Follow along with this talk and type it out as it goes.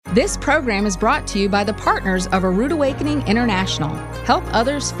This program is brought to you by the partners of A Rood Awakening International. Help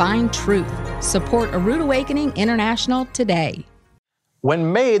others find truth. Support A Rood Awakening International today.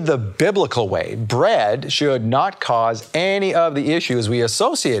 When made the biblical way, bread should not cause any of the issues we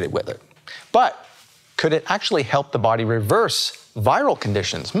associated with it. But could it actually help the body reverse viral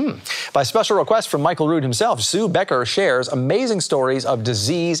conditions? By special request from Michael Rood himself, Sue Becker shares amazing stories of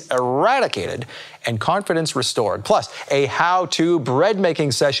disease eradicated and confidence restored. Plus, a how-to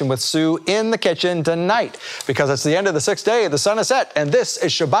bread-making session with Sue in the kitchen tonight, because it's the end of the 6th day, the sun is set, and this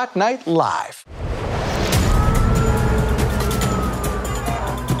is Shabbat Night Live.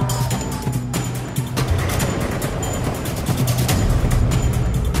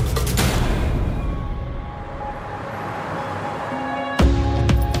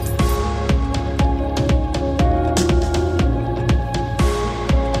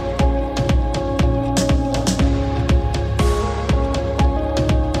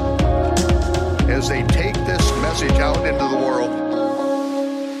 As they take this message out into the world.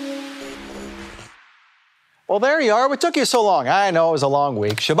 Well, there you are. What took you so long? I know it was a long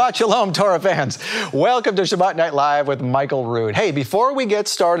week. Shabbat Shalom, Torah fans. Welcome to Shabbat Night Live with Michael Rood. Hey, before we get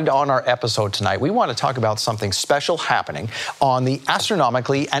started on our episode tonight, we want to talk about something special happening on the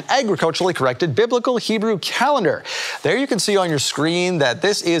astronomically and agriculturally corrected biblical Hebrew calendar. There you can see on your screen that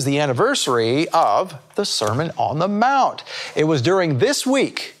this is the anniversary of the Sermon on the Mount. It was during this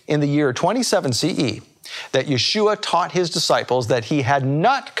week in the year 27 CE that Yeshua taught his disciples that he had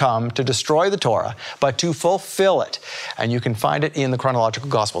not come to destroy the Torah, but to fulfill it. And you can find it in the Chronological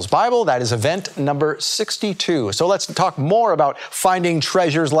Gospels Bible. That is event number 62. So let's talk more about finding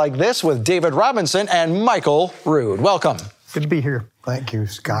treasures like this with David Robinson and Michael Rood. Welcome. Good to be here. Thank you,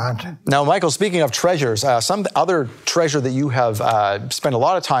 Scott. Now, Michael, speaking of treasures, some other treasure that you have spent a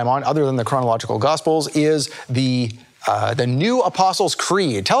lot of time on, other than the Chronological Gospels, is the New Apostles'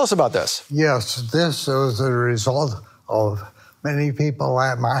 Creed. Tell us about this. Yes, this was a result of many people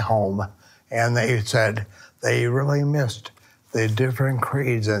at my home, and they said they really missed the different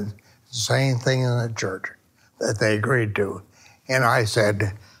creeds and same thing in the church that they agreed to. And I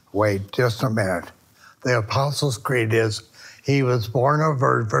said, wait just a minute. The Apostles' Creed is, he was born of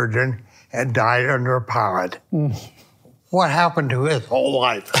a virgin and died under Pilate. What happened to his whole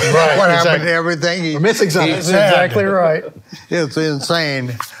life? Right, what exactly. happened to everything? We're missing something. That's exactly right. It's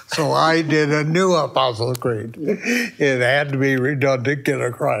insane. So I did a new Apostles' Creed. It had to be redone to get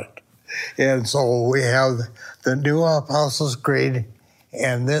it right. And so we have the new Apostles' Creed,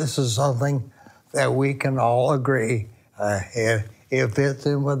 and this is something that we can all agree. It fits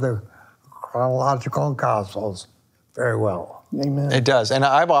in with the chronological Gospels very well. Amen. It does. And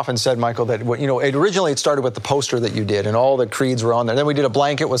I've often said, Michael, that, originally it started with the poster that you did and all the creeds were on there. Then we did a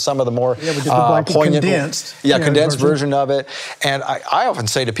blanket with some of the more we did the blanket poignant, condensed. Condensed version of it. And I often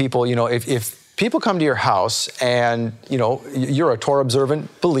say to people, if people come to your house and, you're a Torah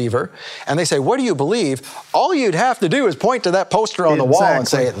observant believer, and they say, what do you believe? All you'd have to do is point to that poster on the wall and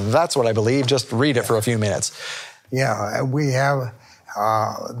say, that's what I believe. Just read it for a few minutes. Yeah, and we have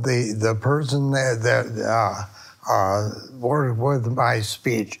the person that worked with my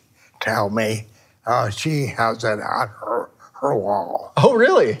speech tell me she has it on her wall. Oh,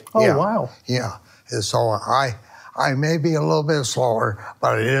 really? Oh, Yeah. wow. Yeah. And so I may be a little bit slower,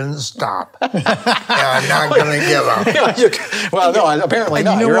 but I didn't stop. And I'm not going to give up. Well, no, apparently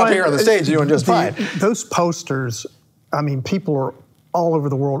not. You're up here on the stage doing just fine. Those posters, people are all over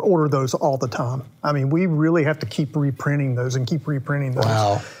the world order those all the time. We really have to keep reprinting those and keep reprinting those.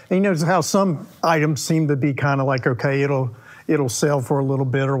 Wow. And you notice how some items seem to be kind of like, okay, it'll sell for a little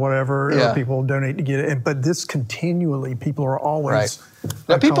bit or whatever, Yeah. or people will donate to get it. But this continually, people are always... Right.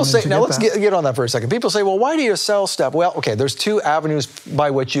 Now, people say, let's get on that for a second. People say, well, why do you sell stuff? Well, okay, there's two avenues by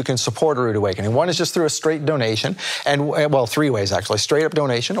which you can support A Rood Awakening. One is just through a straight donation, and, well, three ways, actually. Straight up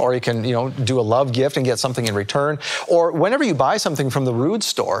donation, or you can, do a love gift and get something in return. Or whenever you buy something from the Rood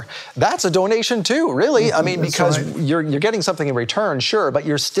store, that's a donation too, really. Because right. you're getting something in return, sure, but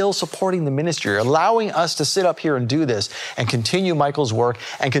you're still supporting the ministry. You're allowing us to sit up here and do this and continue Michael's work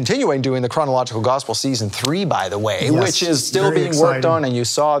and continuing doing the Chronological Gospel Season 3, by the way, Yes, which is still very being exciting. worked on. And you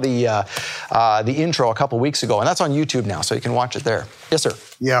saw the intro a couple weeks ago, and that's on YouTube now, so you can watch it there. Yes, sir.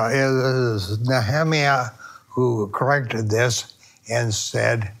 Yeah, it was Nehemiah who corrected this and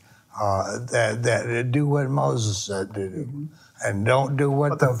said that do what Moses said to do, and don't do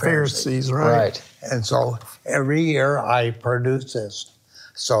what the Pharisees. Right. And so every year I produce this,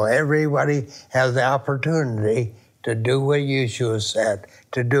 so everybody has the opportunity to do what Yeshua said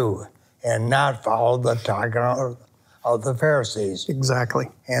to do, and not follow the talking of the Pharisees. Exactly.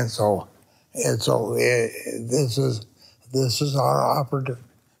 And so this is our opportunity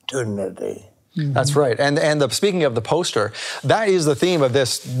opportunity. That's right. And speaking of the poster, that is the theme of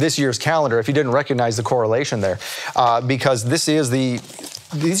this year's calendar, if you didn't recognize the correlation there, because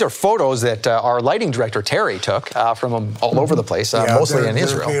these are photos that our lighting director, Terry, took from all over the place, mostly in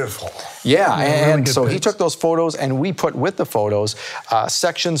Israel. They're beautiful. Yeah, really and good so he pics. took those photos, and we put with the photos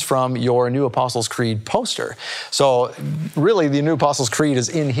sections from your New Apostles' Creed poster. So really, the New Apostles' Creed is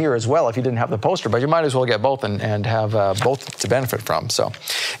in here as well if you didn't have the poster, but you might as well get both and have both to benefit from. So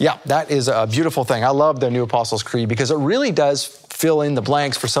yeah, that is a beautiful thing. I love the New Apostles' Creed because it really does fill in the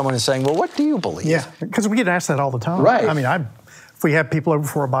blanks for someone who's saying, well, what do you believe? Yeah, because we get asked that all the time. Right. I mean, if we have people over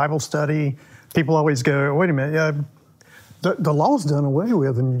for a Bible study, people always go, wait a minute, the law's done away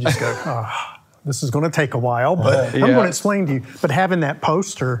with, and you just go, this is going to take a while, but I'm going to explain to you. But having that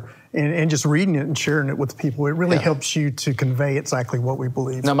poster and just reading it and sharing it with people, it really helps you to convey exactly what we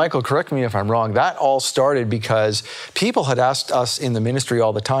believe. Now, Michael, correct me if I'm wrong. That all started because people had asked us in the ministry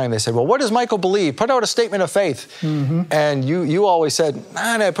all the time. They said, well, what does Michael believe? Put out a statement of faith. Mm-hmm. And you always said,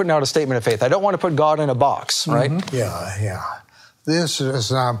 I'm not putting out a statement of faith. I don't want to put God in a box, right? Yeah. This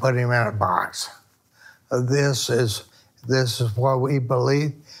is not putting him in a box. This is what we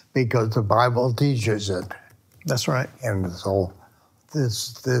believe because the Bible teaches it. That's right. And so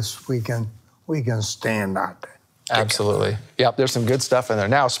this we can stand on. Absolutely. Yep, there's some good stuff in there.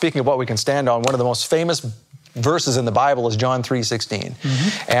 Now, speaking of what we can stand on, one of the most famous verses in the Bible is John 3:16.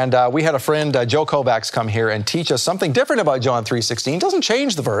 Mm-hmm. And we had a friend, Joe Kovacs, come here and teach us something different about John 3:16. It doesn't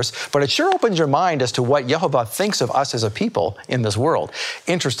change the verse, but it sure opens your mind as to what Yehovah thinks of us as a people in this world.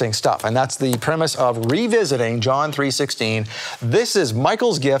 Interesting stuff. And that's the premise of revisiting John 3:16. This is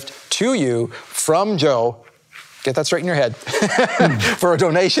Michael's gift to you from Joe. Get that straight in your head. For a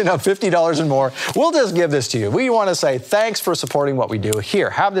donation of $50 and more, we'll just give this to you. We want to say thanks for supporting what we do.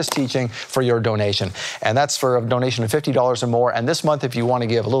 Here, have this teaching for your donation. And that's for a donation of $50 or more. And this month, if you want to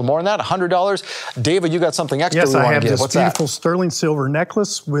give a little more than that, $100, David, you got something extra we want to give. Yes, I have this What's beautiful that? sterling silver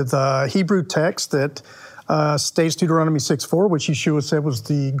necklace with Hebrew text that states Deuteronomy 6:4, which Yeshua said was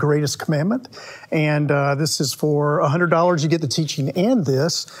the greatest commandment. And this is for $100, you get the teaching and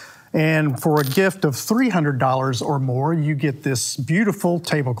this. And for a gift of $300 or more, you get this beautiful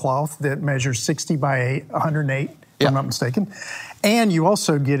tablecloth that measures 60 by 108, if I'm not mistaken. And you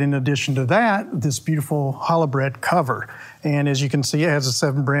also get, in addition to that, this beautiful challah bread cover. And as you can see, it has a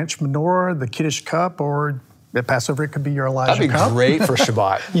 7-branch menorah, the Kiddush cup, or at Passover, it could be your Elijah That'd be cup. great for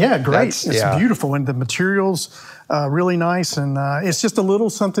Shabbat. Yeah, great. It's beautiful. And the material's really nice. And it's just a little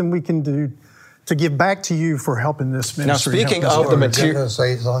something we can do to give back to you for helping this ministry. Now, speaking of the material, I'm going to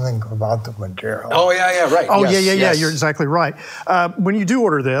say something about the material. Oh, yeah, right. Oh, yes, yeah, you're exactly right. When you do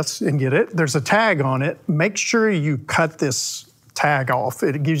order this and get it, there's a tag on it. Make sure you cut this tag off.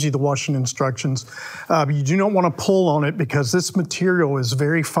 It gives you the washing instructions. You do not want to pull on it because this material is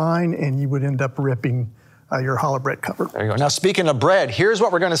very fine and you would end up ripping your challah bread cover. There you go. Now, speaking of bread, here's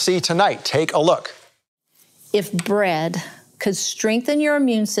what we're going to see tonight. Take a look. If bread could strengthen your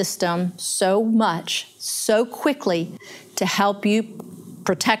immune system so much, so quickly, to help you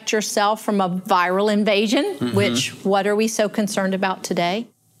protect yourself from a viral invasion, which, what are we so concerned about today?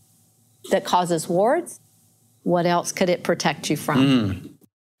 That causes warts? What else could it protect you from?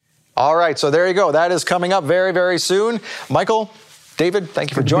 All right, so there you go. That is coming up very, very soon. Michael, David, thank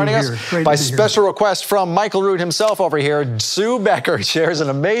you for joining us. By special request from Michael Rood himself over here, Sue Becker shares an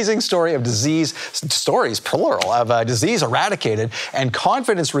amazing story of stories plural, of disease eradicated and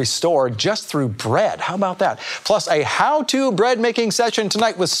confidence restored just through bread. How about that? Plus a how-to bread making session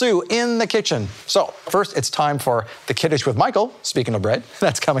tonight with Sue in the kitchen. So first, it's time for the Kiddush with Michael. Speaking of bread,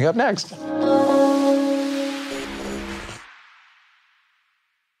 that's coming up next.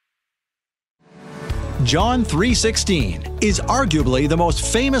 John 3:16 is arguably the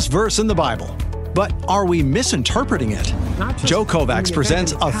most famous verse in the Bible. But are we misinterpreting it? Joe Kovacs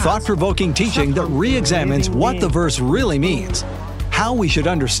presents a thought-provoking teaching that re-examines what the verse really means, how we should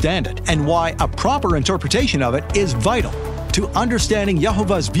understand it, and why a proper interpretation of it is vital to understanding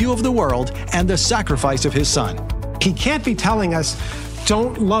Yehovah's view of the world and the sacrifice of his Son. He can't be telling us,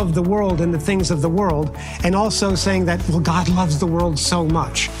 don't love the world and the things of the world, and also saying that, well, God loves the world so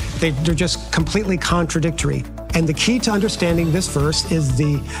much. They're just completely contradictory. And the key to understanding this verse is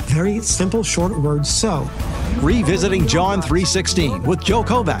the very simple, short word, so. Revisiting John 3:16 with Joe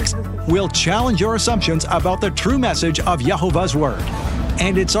Kovacs will challenge your assumptions about the true message of Yehovah's Word.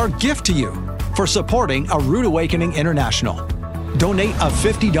 And it's our gift to you for supporting A Rood Awakening International. Donate a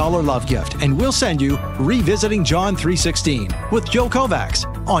 $50 love gift and we'll send you Revisiting John 3:16 with Joe Kovacs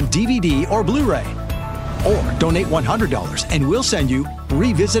on DVD or Blu-ray. Or donate $100 and we'll send you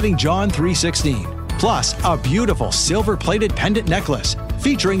Revisiting John 3:16, plus a beautiful silver-plated pendant necklace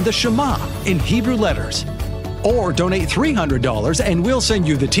featuring the Shema in Hebrew letters. Or donate $300 and we'll send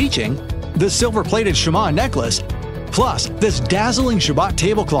you the teaching, the silver-plated Shema necklace, plus this dazzling Shabbat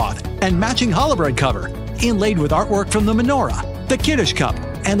tablecloth and matching challah bread cover, inlaid with artwork from the menorah, the Kiddush cup,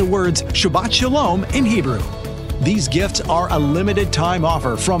 and the words Shabbat Shalom in Hebrew. These gifts are a limited time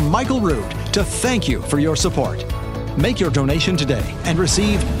offer from Michael Rood to thank you for your support. Make your donation today and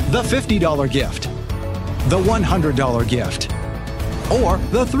receive the $50 gift, the $100 gift, or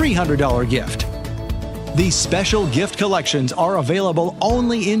the $300 gift. These special gift collections are available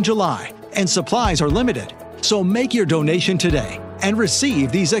only in July, and supplies are limited. So make your donation today and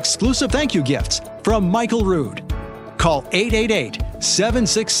receive these exclusive thank you gifts from Michael Rood. Call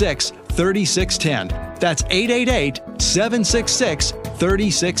 888-766-3610. That's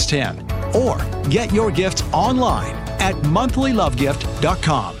 888-766-3610. Or get your gifts online at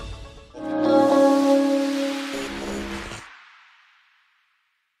monthlylovegift.com.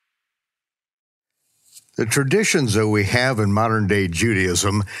 The traditions that we have in modern-day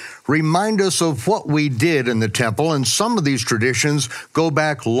Judaism remind us of what we did in the temple, and some of these traditions go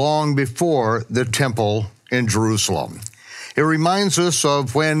back long before the temple in Jerusalem. It reminds us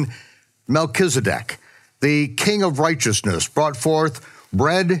of when Melchizedek, the king of righteousness, brought forth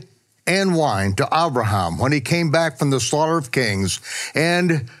bread and wine to Abraham when he came back from the slaughter of kings,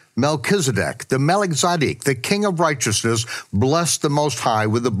 and Melchizedek, the Melech Tzedek, the king of righteousness, blessed the Most High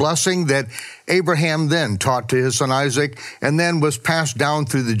with the blessing that Abraham then taught to his son Isaac and then was passed down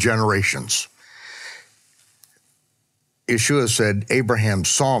through the generations. Yeshua said, Abraham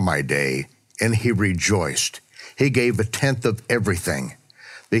saw my day and he rejoiced. He gave a tenth of everything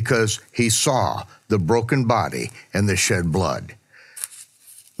because he saw the broken body and the shed blood.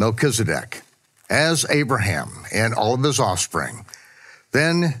 Melchizedek, as Abraham and all of his offspring,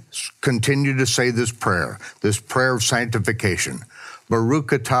 then continue to say this prayer of sanctification. Baruch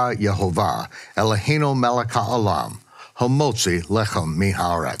atah Yehovah, Eloheinu melech ha'olam, hamotzi lechem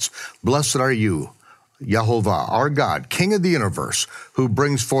mi'haaretz. Blessed are you, Yehovah, our God, King of the universe, who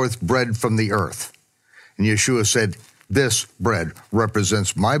brings forth bread from the earth. And Yeshua said, this bread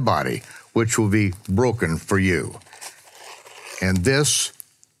represents my body, which will be broken for you. And this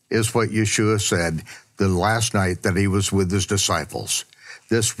is what Yeshua said the last night that he was with his disciples.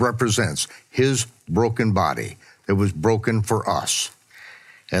 This represents his broken body that was broken for us.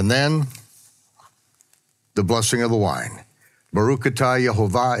 And then the blessing of the wine. Baruch atah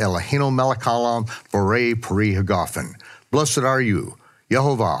Yehovah Eloheinu melech haolam borei peri hagafen. Blessed are you,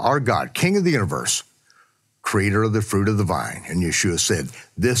 Yehovah, our God, King of the universe, creator of the fruit of the vine. And Yeshua said,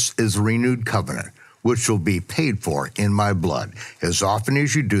 this is a renewed covenant, which will be paid for in my blood. As often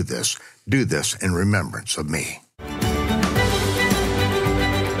as you do this in remembrance of me.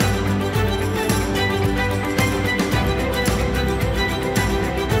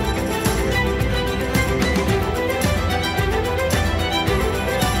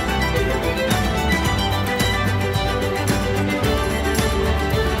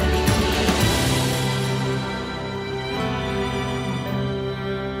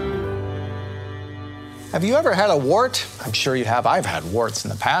 Have you ever had a wart? I'm sure you have. I've had warts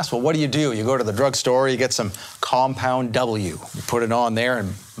in the past. Well, what do? You go to the drugstore, you get some Compound W. You put it on there,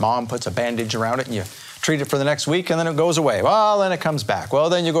 and mom puts a bandage around it, and you treat it for the next week, and then it goes away. Well, then it comes back. Well,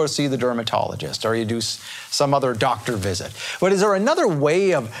 then you go to see the dermatologist, or you do some other doctor visit. But is there another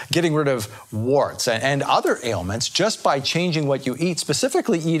way of getting rid of warts and other ailments just by changing what you eat,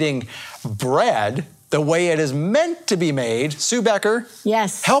 specifically eating bread the way it is meant to be made? Sue Becker,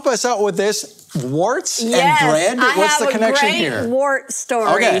 yes, help us out with this. Warts and bread? What's the connection here? I have a great wart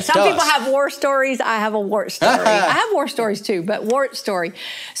story. Okay, Some people have war stories. I have a wart story. I have war stories too, but wart story.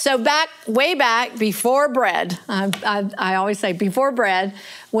 So way back before bread, I always say before bread,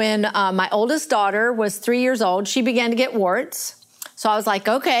 when my oldest daughter was 3 years old, she began to get warts. So I was like,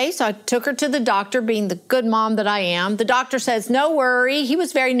 okay. So I took her to the doctor, being the good mom that I am. The doctor says, no worry. He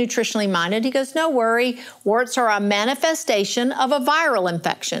was very nutritionally minded. He goes, no worry. Warts are a manifestation of a viral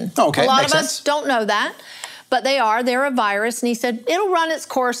infection. Okay, a lot makes of sense. us don't know that, but they are. They're a virus. And he said, it'll run its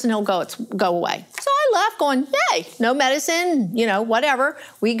course and it'll go away. So I left going, yay, no medicine, whatever.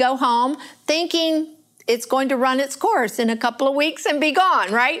 We go home thinking it's going to run its course in a couple of weeks and be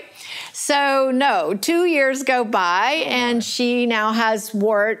gone, right? So no, 2 years go by and she now has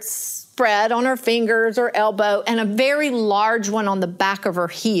warts spread on her fingers or elbow and a very large one on the back of her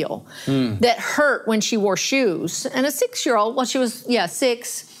heel that hurt when she wore shoes. And a 6-year-old, well, she was,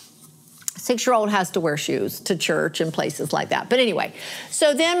 6-year-old has to wear shoes to church and places like that. But anyway,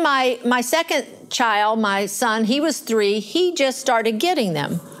 so then my second child, my son, he was 3, he just started getting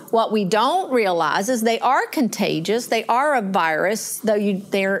them. What we don't realize is they are contagious. They are a virus, though you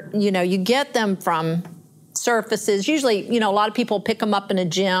get them from surfaces. Usually, a lot of people pick them up in a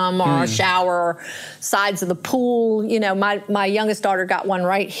gym or a shower or sides of the pool. My youngest daughter got one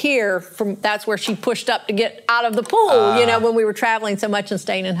right here. That's where she pushed up to get out of the pool, when we were traveling so much and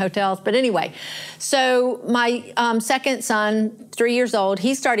staying in hotels. But anyway, so my second son, 3 years old,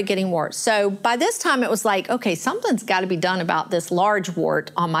 he started getting warts. So by this time it was like, okay, something's got to be done about this large wart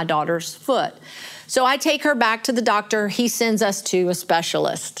on my daughter's foot. So I take her back to the doctor. He sends us to a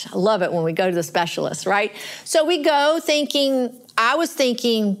specialist. I love it when we go to the specialist, right? So we go I was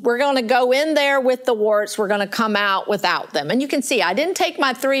thinking, we're going to go in there with the warts. We're going to come out without them. And you can see, I didn't take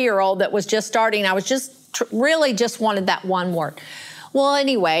my 3-year-old that was just starting. I was really just wanted that one wart. Well,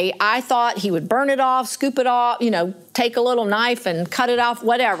 anyway, I thought he would burn it off, scoop it off, take a little knife and cut it off,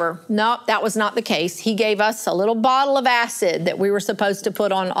 whatever. No, that was not the case. He gave us a little bottle of acid that we were supposed to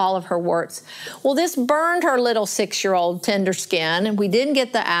put on all of her warts. Well, this burned her little 6-year-old tender skin, and we didn't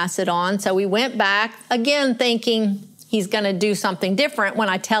get the acid on, so we went back, again thinking he's going to do something different when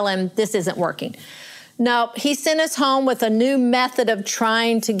I tell him this isn't working. No, he sent us home with a new method of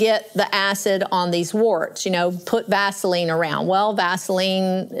trying to get the acid on these warts, put Vaseline around. Well,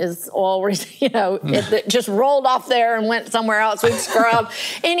 Vaseline is already, it just rolled off there and went somewhere else. We'd scrub.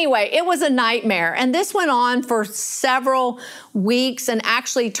 Anyway, it was a nightmare. And this went on for several weeks and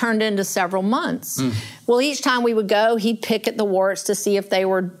actually turned into several months. Well, each time we would go, he'd pick at the warts to see if they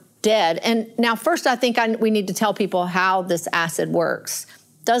were dead. And now, first, I think we need to tell people how this acid works.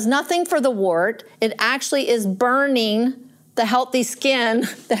 Does nothing for the wart. It actually is burning the healthy skin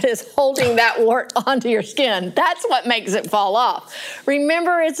that is holding that wart onto your skin. That's what makes it fall off.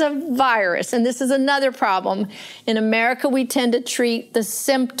 Remember, it's a virus, and this is another problem. In America, we tend to treat the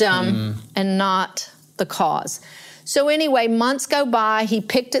symptom and not the cause. So anyway, months go by. He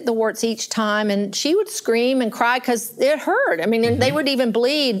picked at the warts each time, and she would scream and cry because it hurt. I mean, they would even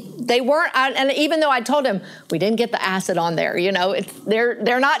bleed. They weren't, and even though I told him we didn't get the acid on there,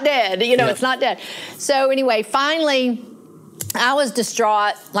 they're not dead. It's not dead. So anyway, finally, I was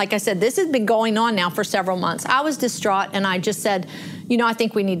distraught. Like I said, this has been going on now for several months. I was distraught, and I just said, I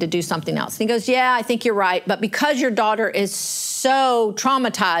think we need to do something else. And he goes, yeah, I think you're right. But because your daughter is so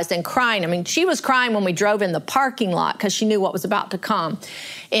traumatized and crying, I mean, she was crying when we drove in the parking lot because she knew what was about to come.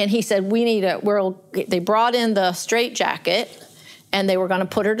 And he said, they brought in the straitjacket, and they were going to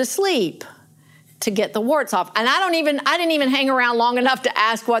put her to sleep to get the warts off. And I didn't even hang around long enough to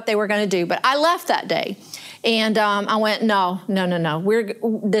ask what they were going to do. But I left that day. And I went, no.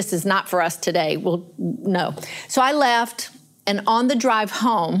 This is not for us today. No. So I left, and on the drive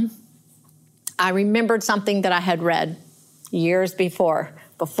home, I remembered something that I had read years before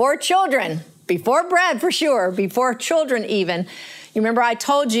children, before bread for sure, before children even. You remember I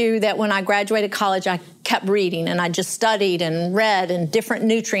told you that when I graduated college, I kept reading, and I just studied and read and different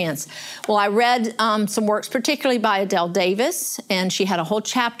nutrients. Well, I read some works, particularly by Adele Davis, and she had a whole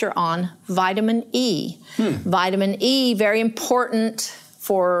chapter on vitamin E. Vitamin E, very important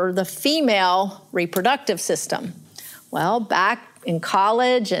for the female reproductive system. Well, back in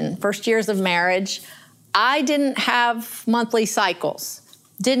college and first years of marriage, I didn't have monthly cycles.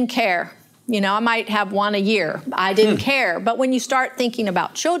 Didn't care. I might have one a year. I didn't care. But when you start thinking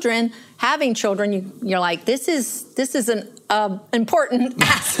about children, having children, you're like, this is an important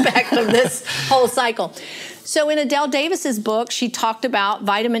aspect of this whole cycle. So in Adele Davis's book, she talked about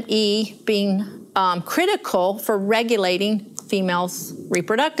vitamin E being critical for regulating females'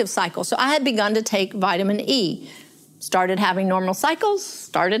 reproductive cycle. So I had begun to take vitamin E. Started having normal cycles,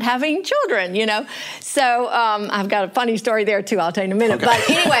 started having children, So I've got a funny story there, too. I'll tell you in a minute. Okay. But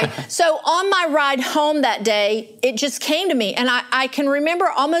anyway, so on my ride home that day, it just came to me. And I can remember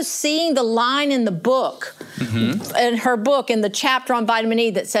almost seeing the line in the book, in her book, in the chapter on vitamin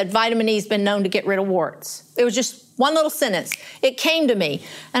E that said vitamin E has been known to get rid of warts. It was just one little sentence. It came to me.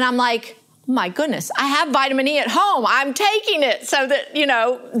 And I'm like, my goodness, I have vitamin E at home. I'm taking it so that,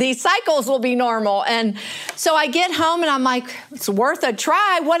 these cycles will be normal. And so I get home and I'm like, it's worth a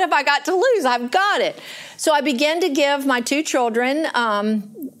try. What have I got to lose? I've got it. So I began to give my 2 children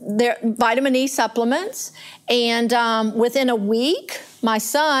their vitamin E supplements. And within a week, my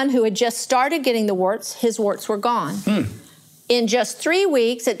son, who had just started getting the warts, his warts were gone. In just 3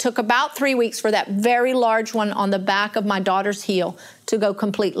 weeks, it took about 3 weeks for that very large one on the back of my daughter's heel to go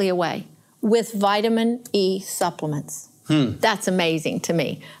completely away. With vitamin E supplements. That's amazing to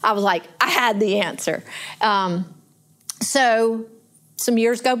me. I was like, I had the answer. So some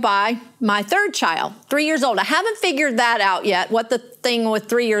years go by. My 3rd child, 3 years old. I haven't figured that out yet, what the thing with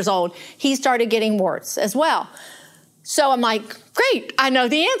 3 years old. He started getting warts as well. So I'm like, great, I know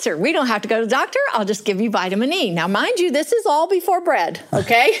the answer. We don't have to go to the doctor. I'll just give you vitamin E. Now, mind you, this is all before bread,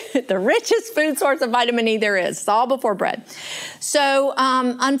 okay? The richest food source of vitamin E there is. It's all before bread. So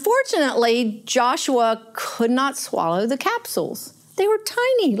unfortunately, Joshua could not swallow the capsules. They were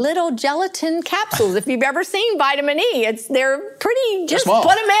tiny little gelatin capsules. If you've ever seen vitamin E, they're pretty, just put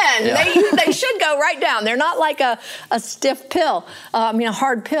them in. Yeah. They should go right down. They're not like a stiff pill, a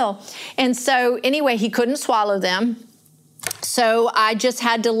hard pill. And so anyway, he couldn't swallow them. So I just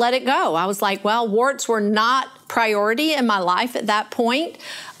had to let it go. I was like, well, warts were not priority in my life at that point.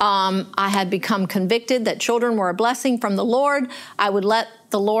 I had become convicted that children were a blessing from the Lord. I would let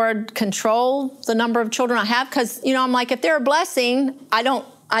the Lord control the number of children I have because, I'm like, if they're a blessing, I don't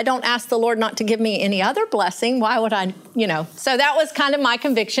ask the Lord not to give me any other blessing. Why would I, So that was kind of my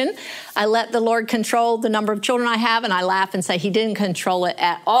conviction. I let the Lord control the number of children I have, and I laugh and say he didn't control it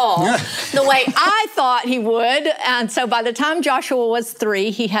at all the way I thought he would. And so by the time Joshua was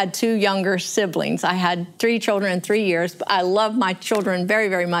 3, he had 2 younger siblings. I had 3 children in 3 years. I love my children very,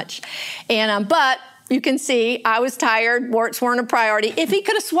 very much. And but you can see I was tired. Warts weren't a priority. If he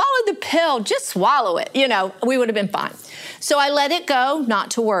could have swallowed the pill, just swallow it. We would have been fine. So I let it go,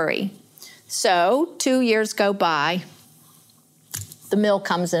 not to worry. So 2 years go by. The meal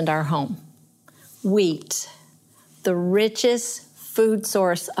comes into our home. Wheat, the richest food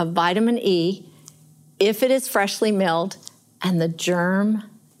source of vitamin E, if it is freshly milled, and the germ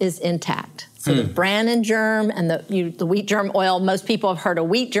is intact. So the Brannan germ and the wheat germ oil, most people have heard of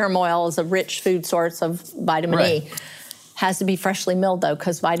wheat germ oil as a rich food source of vitamin E. Has to be freshly milled, though,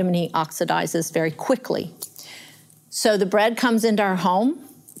 because vitamin E oxidizes very quickly. So the bread comes into our home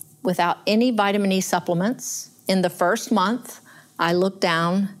without any vitamin E supplements. In the first month, I looked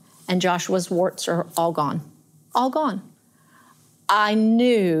down, and Joshua's warts are all gone. All gone. I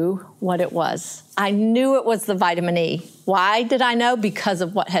knew what it was. I knew it was the vitamin E. Why did I know? Because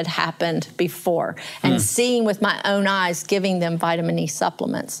of what had happened before and seeing with my own eyes, giving them vitamin E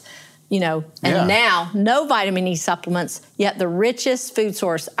supplements, and now no vitamin E supplements, yet the richest food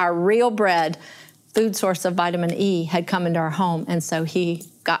source, our real bread, food source of vitamin E had come into our home. And so he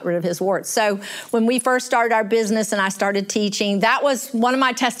got rid of his warts. So when we first started our business and I started teaching, that was one of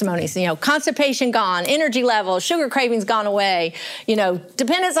my testimonies, constipation gone, energy levels, sugar cravings gone away,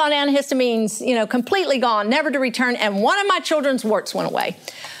 dependence on antihistamines, completely gone, never to return. And one of my children's warts went away.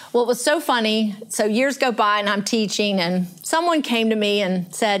 Well, it was so funny. So years go by and I'm teaching and someone came to me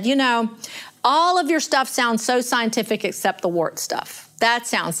and said, all of your stuff sounds so scientific except the wart stuff. That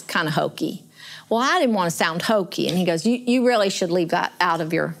sounds kind of hokey. Well, I didn't want to sound hokey. And he goes, you really should leave that out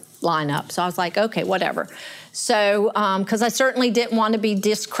of your lineup. So I was like, okay, whatever. So, because I certainly didn't want to be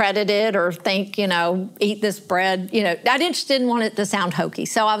discredited or think, eat this bread. I just didn't want it to sound hokey.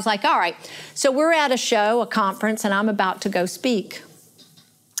 So I was like, all right. So we're at a show, a conference, and I'm about to go speak.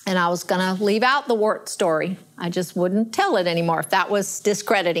 And I was going to leave out the wart story. I just wouldn't tell it anymore if that was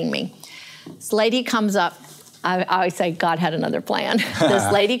discrediting me. This lady comes up. I always say God had another plan.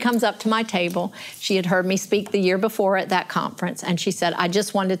 This lady comes up to my table. She had heard me speak the year before at that conference, and she said, I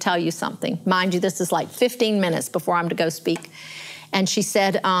just wanted to tell you something. Mind you, this is like 15 minutes before I'm to go speak. And she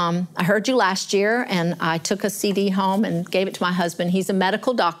said, I heard you last year, and I took a CD home and gave it to my husband. He's a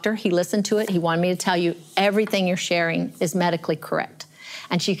medical doctor. He listened to it. He wanted me to tell you everything you're sharing is medically correct.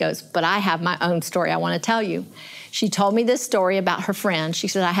 And she goes, but I have my own story I want to tell you. She told me this story about her friend. She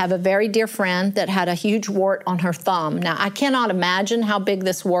said, I have a very dear friend that had a huge wart on her thumb. Now, I cannot imagine how big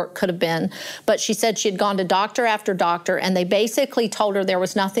this wart could have been, but she said she had gone to doctor after doctor, and they basically told her there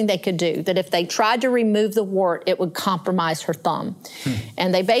was nothing they could do, that if they tried to remove the wart, it would compromise her thumb.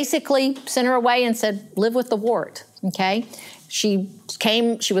 And they basically sent her away and said, live with the wart, okay? She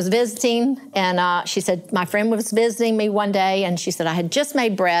was visiting, and she said, my friend was visiting me one day, and she said, I had just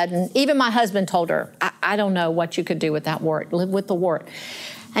made bread, and even my husband told her, I don't know what you could do with that wart, live with the wart.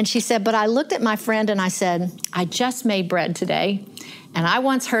 And she said, but I looked at my friend and I said, I just made bread today, and I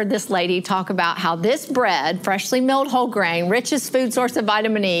once heard this lady talk about how this bread, freshly milled whole grain, richest food source of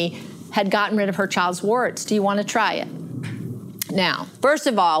vitamin E, had gotten rid of her child's warts. Do you want to try it? Now, first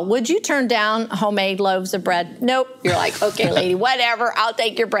of all, would you turn down homemade loaves of bread? Nope. You're like, okay, lady, whatever, I'll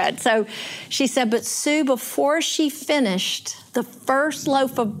take your bread. So she said, but Sue, before she finished the first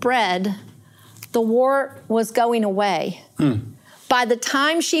loaf of bread, the wart was going away. By the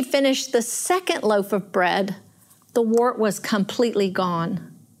time she finished the second loaf of bread, the wart was completely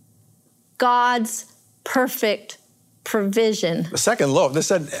gone. God's perfect provision. The second loaf, that's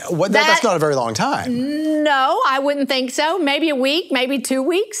not a very long time. No, I wouldn't think so. Maybe a week, maybe 2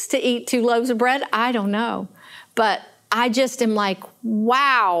 weeks to eat 2 loaves of bread. I don't know. But I just am like,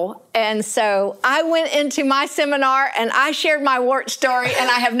 wow. And so I went into my seminar and I shared my wart story, and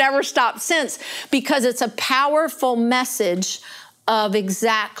I have never stopped since, because it's a powerful message of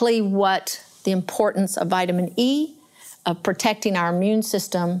exactly what the importance of vitamin E, of protecting our immune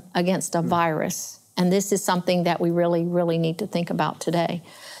system against a virus. And this is something that we really, really need to think about today.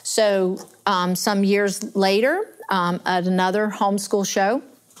 So some years later, at another homeschool show,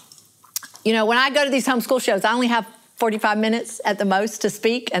 you know, when I go to these homeschool shows, I only have 45 minutes at the most to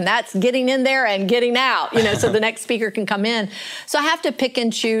speak, and that's getting in there and getting out, you know, so the next speaker can come in. So I have to pick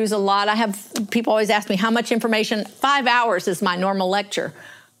and choose a lot. People always ask me how much information. 5 hours is my normal lecture.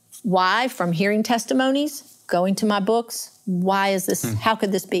 Why? From hearing testimonies, going to my books. Why is this? How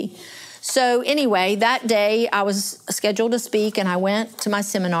could this be? So anyway, that day I was scheduled to speak, and I went to my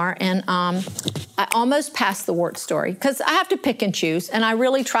seminar, and I almost passed the wart story, because I have to pick and choose, and I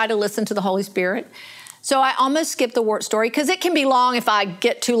really try to listen to the Holy Spirit. So I almost skipped the wart story, because it can be long if I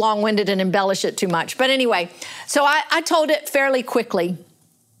get too long-winded and embellish it too much. But anyway, so I told it fairly quickly,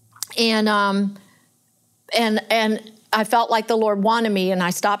 and I felt like the Lord wanted me, and I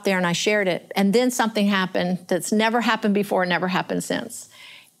stopped there and I shared it. And then something happened that's never happened before, never happened since.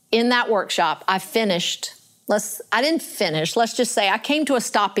 In that workshop, I didn't finish, let's just say I came to a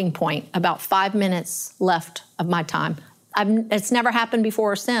stopping point, about 5 minutes left of my time. It's never happened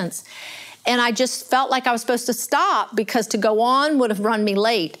before or since. And I just felt like I was supposed to stop, because to go on would have run me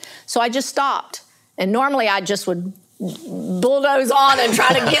late. So I just stopped. And normally I just would bulldoze on and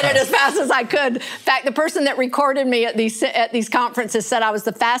try to get it as fast as I could. In fact, the person that recorded me at these conferences said I was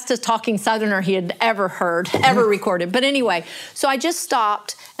the fastest talking Southerner he had ever recorded. But anyway, so I just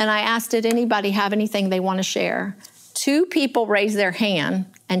stopped and I asked, did anybody have anything they want to share? 2 people raised their hand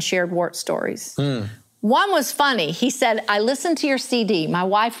and shared wart stories. One was funny. He said, I listened to your CD. My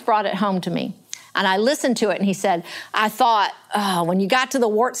wife brought it home to me. And I listened to it, and he said, I thought, when you got to the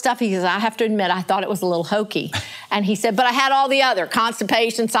wart stuff, he says, I have to admit, I thought it was a little hokey. And he said, but I had all the other,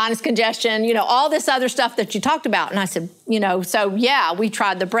 constipation, sinus congestion, you know, all this other stuff that you talked about. And I said, you know, so yeah, we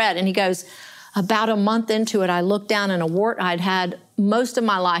tried the bread. And he goes, about a month into it, I looked down, and a wart I'd had most of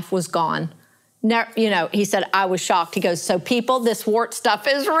my life was gone. You know, he said, I was shocked. He goes, so people, this wart stuff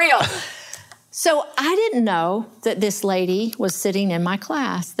is real. So I didn't know that this lady was sitting in my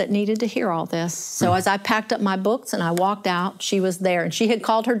class that needed to hear all this. So as I packed up my books and I walked out, she was there, and she had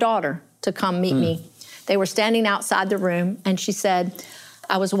called her daughter to come meet me. They were standing outside the room, and she said,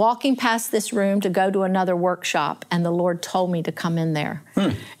 I was walking past this room to go to another workshop, and the Lord told me to come in there.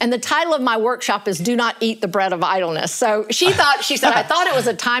 And the title of my workshop is Do Not Eat the Bread of Idleness. So she said, I thought it was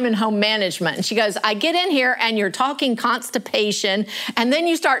a time and home management. And she goes, I get in here and you're talking constipation, and then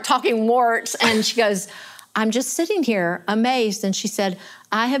you start talking warts. And she goes, I'm just sitting here amazed. And she said,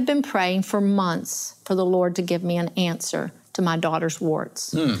 I have been praying for months for the Lord to give me an answer to my daughter's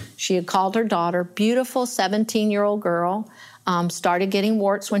warts. She had called her daughter, beautiful 17-year-old girl, started getting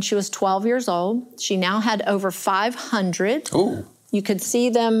warts when she was 12 years old. She now had over 500. Ooh. You could see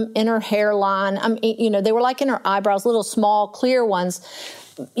them in her hairline. I mean, you know, they were like in her eyebrows, little small, clear ones.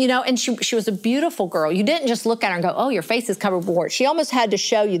 You know, and she was a beautiful girl. You didn't just look at her and go, oh, your face is covered with warts. She almost had to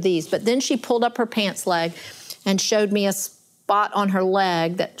show you these. But then she pulled up her pants leg and showed me a spot on her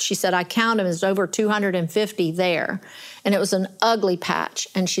leg that she said, I counted, there's over 250 there. And it was an ugly patch.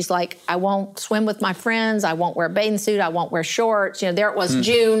 And she's like, I won't swim with my friends. I won't wear a bathing suit. I won't wear shorts. You know, there it was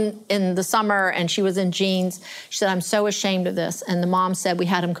June in the summer, and she was in jeans. She said, I'm so ashamed of this. And the mom said, we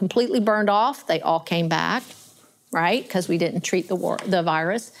had them completely burned off. They all came back, right? Because we didn't treat the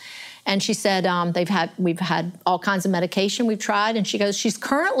virus. And she said, we've had all kinds of medication we've tried. And she goes, she's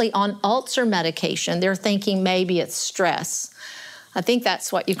currently on ulcer medication. They're thinking maybe it's stress. I think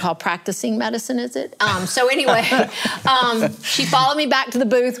that's what you call practicing medicine, is it? So anyway, she followed me back to the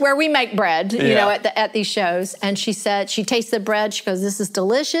booth where we make bread, you know, at these shows. And she said, she tasted the bread. She goes, this is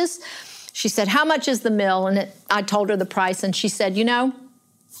delicious. She said, how much is the meal? And I told her the price. And she said, you know,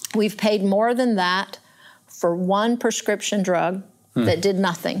 we've paid more than that for one prescription drug that did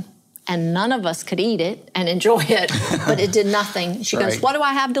nothing. And none of us could eat it and enjoy it, but it did nothing. She goes, what do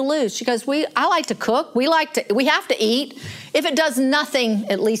I have to lose? She goes, I like to cook. We have to eat. If it does nothing,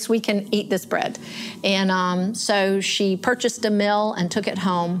 at least we can eat this bread. And so she purchased a mill and took it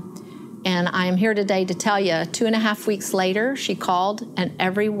home. And I am here today to tell you, 2.5 weeks later, she called, and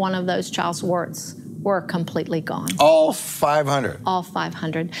every one of those child's warts were completely gone. All 500? All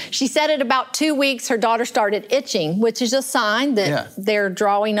 500. She said at about 2 weeks, her daughter started itching, which is a sign that they're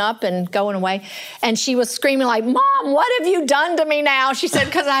drawing up and going away. And she was screaming like, Mom, what have you done to me now? She said,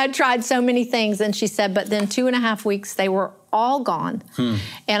 because I had tried so many things. And she said, but then 2.5 weeks, they were all gone.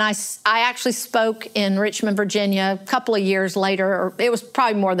 And I actually spoke in Richmond, Virginia a couple of years later, or it was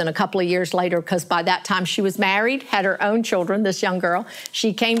probably more than a couple of years later, because by that time she was married, had her own children, this young girl.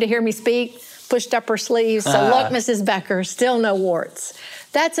 She came to hear me speak, pushed up her sleeves. So look, Mrs. Becker, still no warts.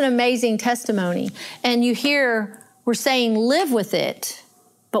 That's an amazing testimony. And you hear, we're saying live with it,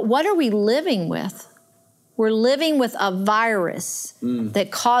 but what are we living with? We're living with a virus that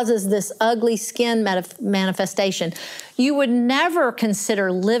causes this ugly skin manifestation. You would never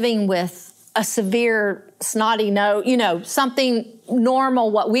consider living with a severe snotty nose, something normal,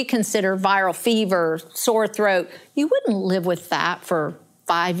 what we consider viral fever, sore throat. You wouldn't live with that for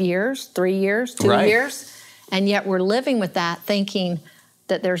 5 years, 3 years, 2 years. And yet we're living with that thinking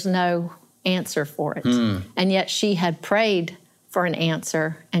that there's no answer for it. And yet she had prayed for an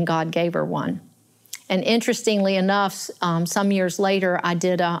answer and God gave her one. And interestingly enough, some years later, I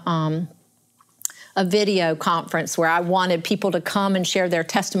did a video conference where I wanted people to come and share their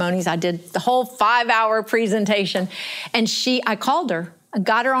testimonies. I did the whole 5-hour presentation. And I called her. I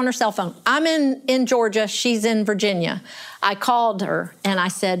got her on her cell phone. I'm in Georgia. She's in Virginia. I called her and I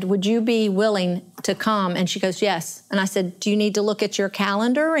said, would you be willing to come? And she goes, yes. And I said, do you need to look at your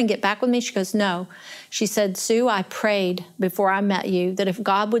calendar and get back with me? She goes, no. She said, Sue, I prayed before I met you that if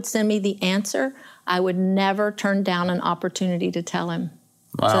God would send me the answer, I would never turn down an opportunity to tell him.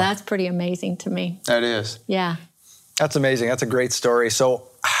 Wow. So that's pretty amazing to me. That is. Yeah. That's amazing. That's a great story. So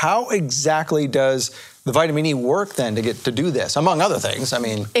how exactly does the vitamin E work then to get to do this, among other things? I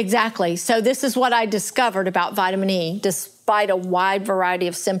mean. Exactly. So this is what I discovered about vitamin E. Despite a wide variety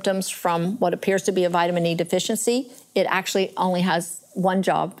of symptoms from what appears to be a vitamin E deficiency, it actually only has one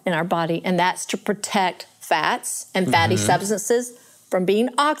job in our body, and that's to protect fats and fatty substances from being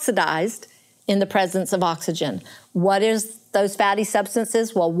oxidized in the presence of oxygen. What is those fatty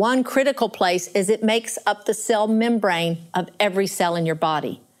substances? Well, one critical place is it makes up the cell membrane of every cell in your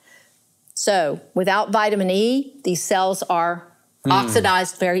body. So without vitamin E, these cells are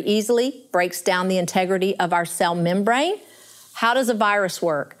oxidized very easily, breaks down the integrity of our cell membrane. How does a virus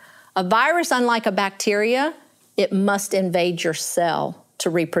work? A virus, unlike a bacteria, it must invade your cell to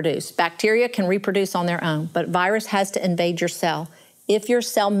reproduce. Bacteria can reproduce on their own, but virus has to invade your cell. If your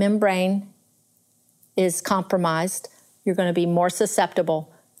cell membrane is compromised, you're going to be more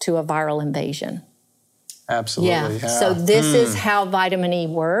susceptible to a viral invasion. Absolutely. Yeah. So this is how vitamin E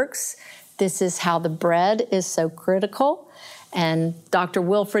works. This is how the bread is so critical. And Dr.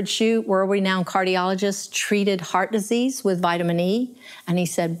 Wilfred Shute, world-renowned cardiologist, treated heart disease with vitamin E. And he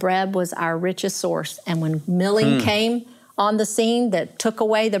said bread was our richest source. And when milling came on the scene that took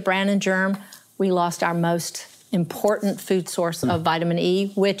away the Brannan germ, we lost our most important food source of vitamin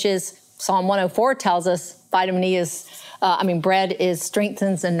E, which is, Psalm 104 tells us, vitamin E is, bread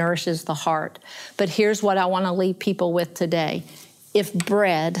strengthens and nourishes the heart. But here's what I want to leave people with today. If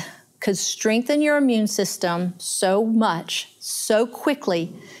bread could strengthen your immune system so much, so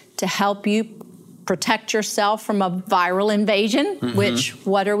quickly, to help you protect yourself from a viral invasion, which,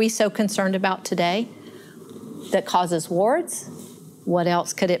 what are we so concerned about today? That causes warts? What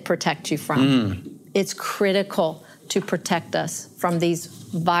else could it protect you from? It's critical to protect us from these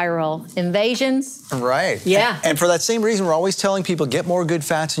viral invasions. Right. Yeah. And for that same reason, we're always telling people, get more good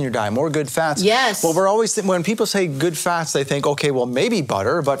fats in your diet, more good fats. Yes. Well, we're always, when people say good fats, they think, okay, well, maybe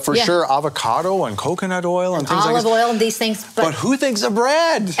butter, but for sure avocado and coconut oil and things like this. Olive oil and these things. But who thinks of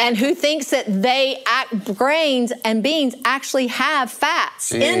bread? And who thinks that grains and beans actually have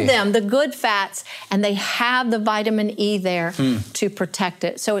fats in them, the good fats, and they have the vitamin E there to protect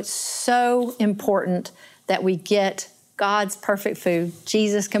it. So it's so important that we get God's perfect food.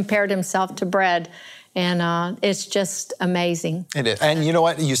 Jesus compared himself to bread, and it's just amazing. It is. And you know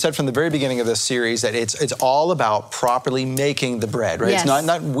what? You said from the very beginning of this series that it's all about properly making the bread, right? Yes. It's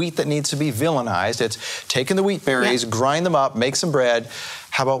not wheat that needs to be villainized. It's taking the wheat berries, grind them up, make some bread.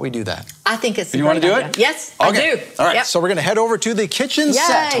 How about we do that? I think it's a You great want to do idea. it? Yes, okay. I do. All right, so we're going to head over to the kitchen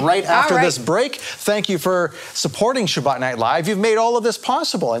set right after this break. Thank you for supporting Shabbat Night Live. You've made all of this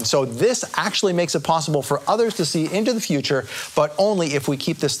possible, and so this actually makes it possible for others to see into the future, but only if we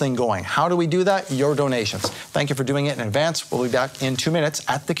keep this thing going. How do we do that? Your donations. Thank you for doing it in advance. We'll be back in 2 minutes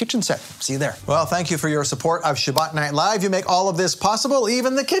at the kitchen set. See you there. Well, thank you for your support of Shabbat Night Live. You make all of this possible,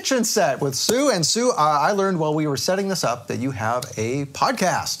 even the kitchen set with Sue. And Sue, I learned while we were setting this up that you have a podcast.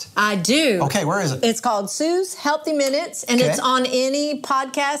 podcast? I do. Okay, where is it? It's called Sue's Healthy Minutes, and Okay. it's on any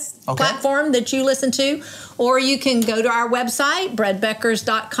podcast Okay. platform that you listen to, or you can go to our website,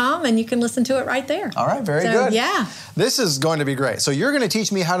 breadbeckers.com, and you can listen to it right there. All right, very So, good. Yeah. This is going to be great. So you're going to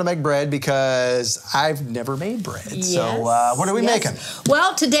teach me how to make bread because I've never made bread. So what are we making?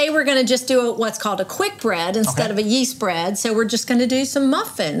 Well, today we're going to just do what's called a quick bread instead of a yeast bread. So we're just going to do some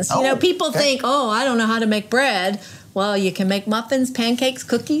muffins. You know, people think, I don't know how to make bread. Well, you can make muffins, pancakes,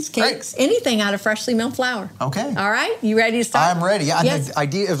 cookies, cakes, anything out of freshly milled flour. Okay. All right. You ready to start? I'm ready. Yeah. Yes. The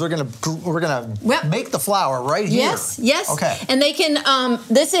idea is we're gonna make the flour right here. Yes. Yes. Okay. And they can.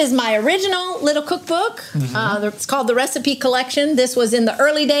 This is my original little cookbook. It's called the Recipe Collection. This was in the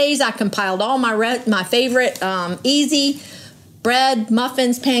early days. I compiled all my favorite easy bread,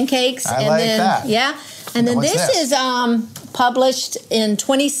 muffins, pancakes. I like that. Yeah. And then What's this is published in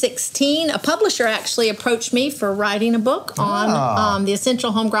 2016. A publisher actually approached me for writing a book on the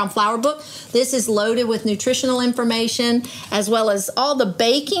Essential Homegrown Flour book. This is loaded with nutritional information as well as all the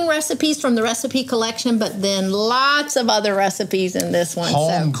baking recipes from the recipe collection, but then lots of other recipes in this one.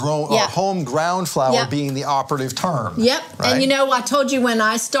 Homegrown or home ground flour being the operative term. Yep. Right? And you know, I told you when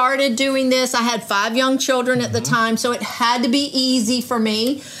I started doing this, I had 5 young children at the time, so it had to be easy for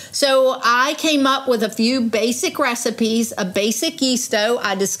me. So I came up with a few basic recipes, a basic yeast dough.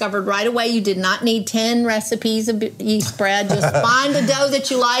 I discovered right away you did not need 10 recipes of yeast bread. Just find a dough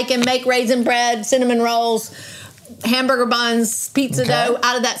that you like and make raisin bread, cinnamon rolls, hamburger buns, pizza dough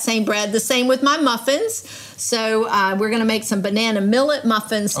out of that same bread. The same with my muffins. So we're going to make some banana millet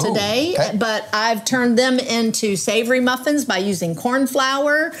muffins today, but I've turned them into savory muffins by using corn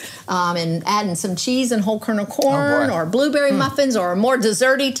flour and adding some cheese and whole kernel corn, or blueberry muffins, or more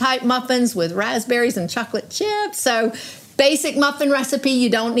desserty type muffins with raspberries and chocolate chips. So basic muffin recipe,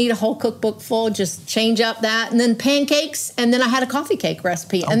 you don't need a whole cookbook full, just change up that. And then pancakes, and then I had a coffee cake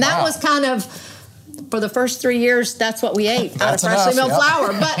recipe. And that was kind of, for the first 3 years, that's what we ate out of freshly milled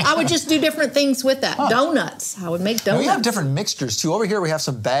flour. But I would just do different things with that. Donuts. I would make donuts. We have different mixtures, too. Over here, we have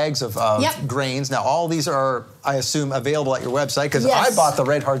some bags of grains. Now, all these are, I assume, available at your website because I bought the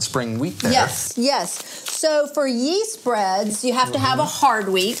Red Hard Spring Wheat there. Yes, yes. So for yeast breads, you have to have a hard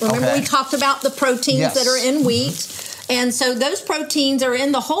wheat. Remember, we talked about the proteins that are in wheat. And so those proteins are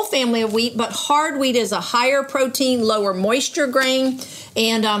in the whole family of wheat, but hard wheat is a higher protein, lower moisture grain.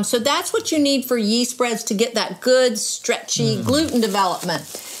 And so that's what you need for yeast breads to get that good, stretchy gluten development.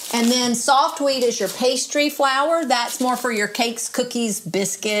 And then soft wheat is your pastry flour. That's more for your cakes, cookies,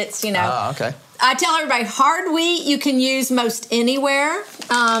 biscuits, you know. I tell everybody, hard wheat you can use most anywhere.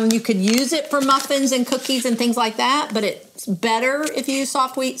 You could use it for muffins and cookies and things like that, but it's better if you use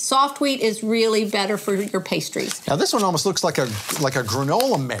soft wheat. Soft wheat is really better for your pastries. Now this one almost looks like a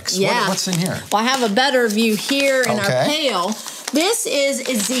granola mix. Yeah. What's in here? Well, I have a better view here in our pail. This is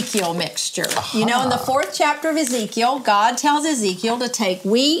Ezekiel mixture. You know, in the 4th chapter of Ezekiel, God tells Ezekiel to take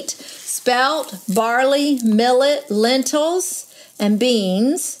wheat, spelt, barley, millet, lentils, and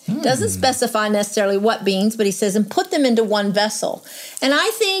beans. Doesn't specify necessarily what beans, but he says, and put them into one vessel. And I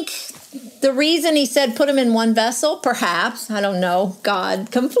think the reason he said put them in one vessel, perhaps, I don't know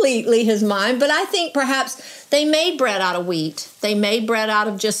God completely, his mind, but I think perhaps they made bread out of wheat. They made bread out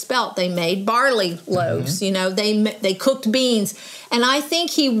of just spelt. They made barley loaves. You know, they cooked beans. And I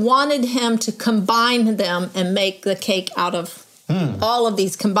think he wanted him to combine them and make the cake out of all of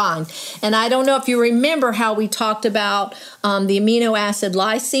these combined. And I don't know if you remember how we talked about the amino acid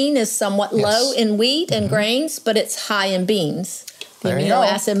lysine is somewhat low in wheat and grains, but it's high in beans. The amino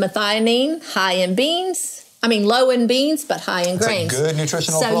acid methionine, high in beans. I mean, low in beans, but high in grains. It's a good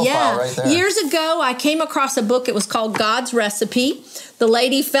nutritional profile right there. Years ago, I came across a book. It was called God's Recipe. The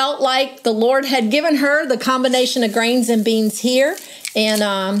lady felt like the Lord had given her the combination of grains and beans here.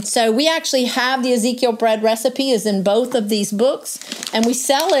 And so we actually have the Ezekiel bread recipe is in both of these books. And we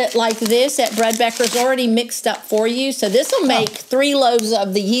sell it like this at Bread Beckers, already mixed up for you. So this will make 3 loaves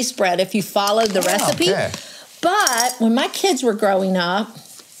of the yeast bread if you follow the recipe. But when my kids were growing up,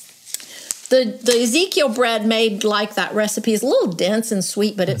 the Ezekiel bread made like that recipe is a little dense and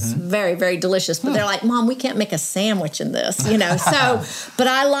sweet, but it's very, very delicious. But they're like, Mom, we can't make a sandwich in this, you know. So, but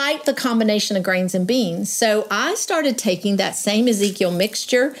I like the combination of grains and beans. So I started taking that same Ezekiel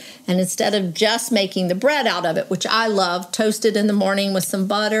mixture, and instead of just making the bread out of it, which I love, toasted in the morning with some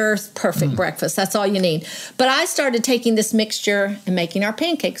butter, perfect breakfast. That's all you need. But I started taking this mixture and making our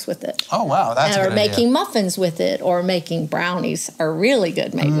pancakes with it. Oh, wow. That's a good idea. Or making muffins with it, or making brownies are really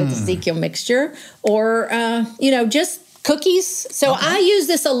good made with Ezekiel mixture. Or, you know, just cookies. So I use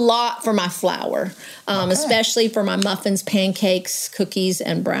this a lot for my flour, especially for my muffins, pancakes, cookies,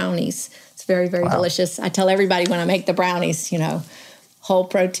 and brownies. It's very, very delicious. I tell everybody when I make the brownies, you know, whole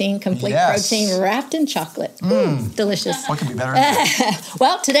protein, complete protein wrapped in chocolate. Delicious. What could be better than that?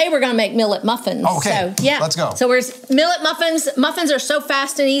 Well, today we're going to make millet muffins. Okay, so, yeah. Let's go. So millet muffins. Muffins are so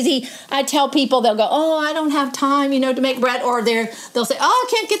fast and easy. I tell people, they'll go, oh, I don't have time, to make bread. Or they'll say, oh,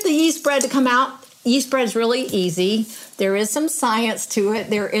 I can't get the yeast bread to come out. Yeast bread is really easy. There is some science to it.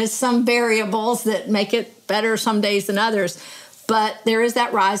 There is some variables that make it better some days than others. But there is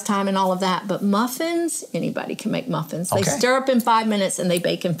that rise time and all of that. But muffins, anybody can make muffins. They stir up in 5 minutes and they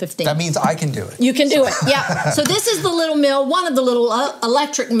bake in 15. That means I can do it. You can do it, yeah. So this is the little mill, one of the little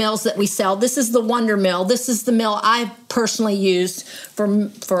electric mills that we sell. This is the Wonder Mill. This is the mill I personally used for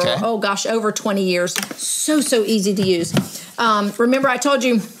over 20 years. So easy to use. Remember I told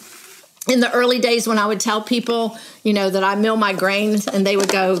you in the early days when I would tell people, that I mill my grains, and they would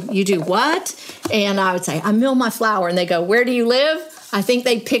go, you do what? And I would say, I mill my flour. And they go, where do you live? I think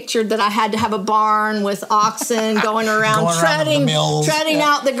they pictured that I had to have a barn with oxen going around treading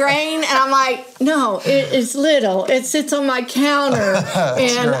out the grain. And I'm like, no, it is little. It sits on my counter.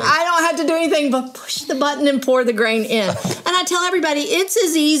 And I don't have to do anything but push the button and pour the grain in. And I tell everybody, it's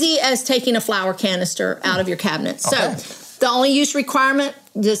as easy as taking a flour canister out of your cabinet. So the only use requirement,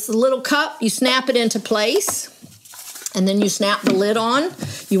 this little cup, you snap it into place. And then you snap the lid on.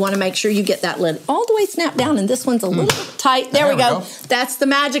 You want to make sure you get that lid all the way snapped down. And this one's a little tight. There we go. That's the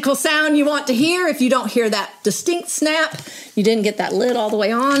magical sound you want to hear. If you don't hear that distinct snap, you didn't get that lid all the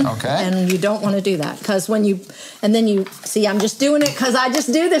way on. Okay. And you don't want to do that. Because I'm just doing it because I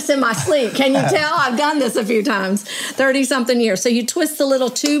just do this in my sleep. Can you tell? I've done this a few times, 30-something years. So you twist the little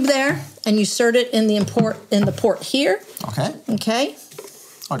tube there and you insert it in the port here. Okay.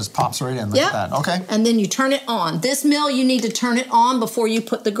 Oh, it just pops right in like that. Okay. And then you turn it on. This mill, you need to turn it on before you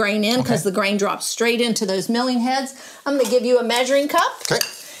put the grain in because the grain drops straight into those milling heads. I'm going to give you a measuring cup. Okay.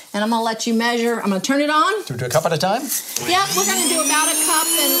 And I'm going to let you measure. I'm going to turn it on. Do we do a cup at a time? Yeah, we're going to do about a cup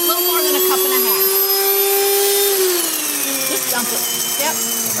and a little more than a cup and a half. Just dump it. Yep.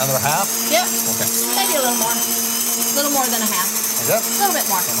 Another half? Yep. Okay. Maybe a little more. A little more than a half. Okay. A little bit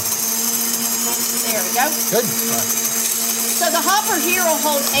more. There we go. Good. All right. So the hopper here will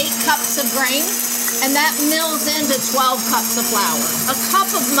hold 8 cups of grain, and that mills into 12 cups of flour. A cup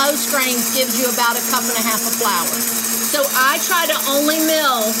of most grains gives you about a cup and a half of flour. So I try to only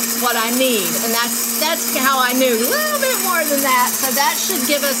mill what I need, and that's how I knew. A little bit more than that. So that should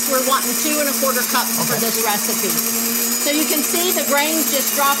give us, we're wanting 2 1/4 cups for this recipe. So you can see the grains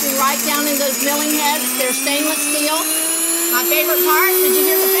just dropping right down in those milling heads. They're stainless steel. My favorite part, did you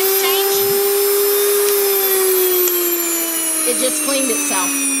hear the pitch change? It just cleaned itself.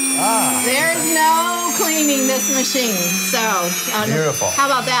 There's no cleaning this machine. So beautiful. How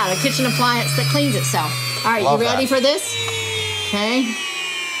about that? A kitchen appliance that cleans itself. All right, you ready for this? Okay.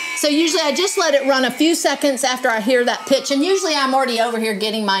 So usually I just let it run a few seconds after I hear that pitch. And usually I'm already over here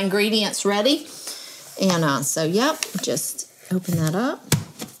getting my ingredients ready. And just open that up.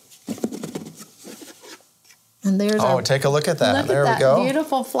 And there's take a look at that. There we go.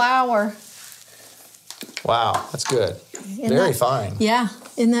 Beautiful flour. Wow, that's good. Very fine. Yeah,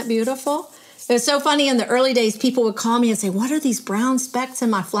 isn't that beautiful? It was so funny in the early days, people would call me and say, what are these brown specks in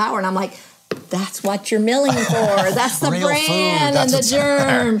my flour? And I'm like, that's what you're milling for. That's the bran and the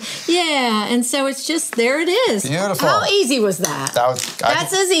germ. Yeah, and so it's just, there it is. Beautiful. How easy was that?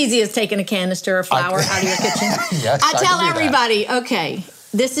 That's as easy as taking a canister of flour out of your kitchen. Yes, I tell everybody, okay,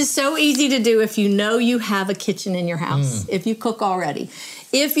 this is so easy to do if you know you have a kitchen in your house, if you cook already.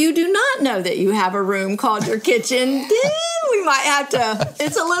 If you do not know that you have a room called your kitchen, then we might have to,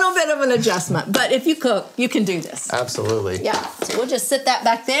 it's a little bit of an adjustment. But if you cook, you can do this. Absolutely. Yeah. So we'll just sit that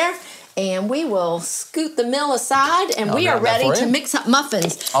back there and we will scoot the mill aside and we are ready to mix up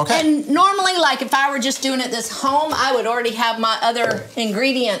muffins. Okay. And normally, like if I were just doing it this home, I would already have my other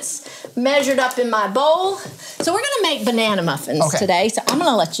ingredients measured up in my bowl. So we're going to make banana muffins today. So I'm going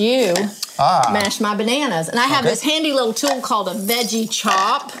to let you mash my bananas. And I have this handy little tool called a veggie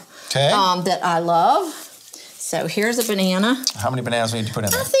chop that I love. So here's a banana. How many bananas do we need to put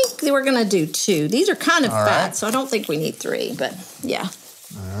in there? I think we're going to do 2. These are kind of fat, so I don't think we need 3, but yeah.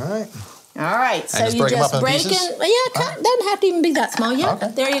 All right. All right. So you just break it. Yeah, it doesn't have to even be that small. Yeah,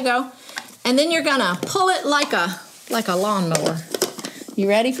 there you go. And then you're going to pull it like a lawnmower. You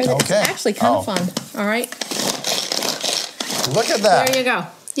ready for this? Okay. It's actually kind of fun. All right. Look at that. There you go.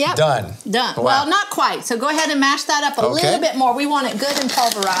 Yep. Done. Wow. Well, not quite. So go ahead and mash that up a little bit more. We want it good and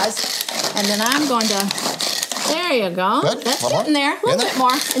pulverized. And then I'm going to, there you go. Good. That's getting there. A little bit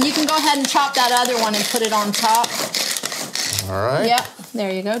more. And you can go ahead and chop that other one and put it on top. All right. Yep.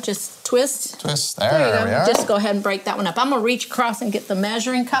 There you go. Just twist. Twist. There you go. Just go ahead and break that one up. I'm going to reach across and get the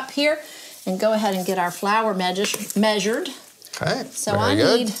measuring cup here and go ahead and get our flour measured. Okay. So I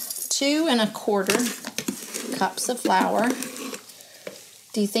need 2 1/4 cups of flour.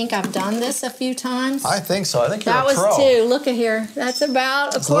 Do you think I've done this a few times? I think so. I think you're that a pro. was 2. Look at here. That's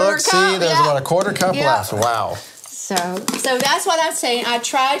about a quarter cup. See, there's about a quarter cup left. Wow. So that's what I'm saying. I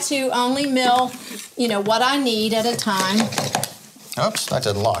try to only mill, what I need at a time. Oops, that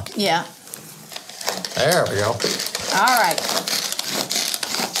didn't lock. Yeah. There we go. All right.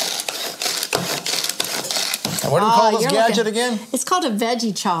 And what do we call this gadget again? It's called a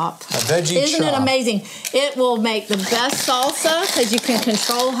veggie chop. A veggie chop. Isn't it amazing? It will make the best salsa because you can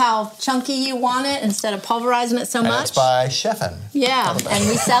control how chunky you want it instead of pulverizing it so much. It's by Chefin. Yeah, and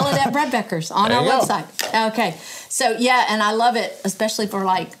we sell it at Bread Becker's on our website. Okay, so and I love it, especially for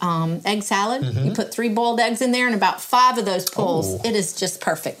like egg salad. Mm-hmm. You put 3 boiled eggs in there and about 5 of those pulls. Ooh. It is just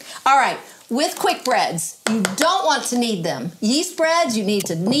perfect. All right. With quick breads, you don't want to knead them. Yeast breads, you need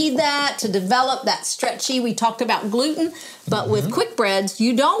to knead that to develop that stretchy. We talked about gluten, but with quick breads,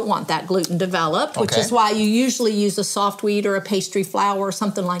 you don't want that gluten developed, which is why you usually use a soft wheat or a pastry flour or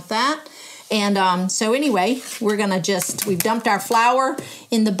something like that. And so anyway, we've dumped our flour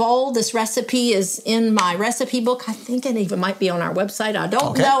in the bowl. This recipe is in my recipe book. I think it even might be on our website. I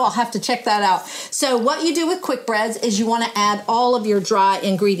don't know. I'll have to check that out. So what you do with quick breads is you want to add all of your dry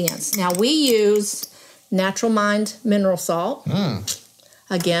ingredients. Now we use Natural Mind mineral salt.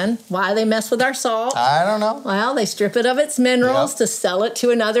 Again, why they mess with our salt? I don't know. Well, they strip it of its minerals to sell it to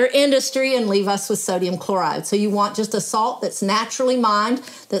another industry and leave us with sodium chloride. So you want just a salt that's naturally mined,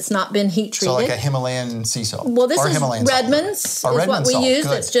 that's not been heat treated. So like a Himalayan sea salt? Well, this is Himalayan Redmond's salt. is what we use.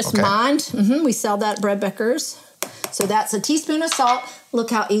 Good. It's just mined. We sell that at Bread Becker's. So that's a teaspoon of salt. Look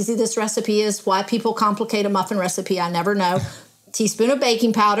how easy this recipe is. Why people complicate a muffin recipe, I never know. Teaspoon of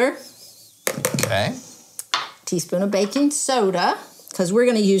baking powder. Okay. Teaspoon of baking soda. Because we're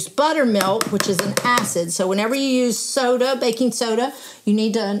going to use buttermilk, which is an acid. So whenever you use soda, baking soda, you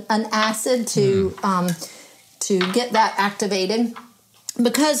need an acid to get that activated.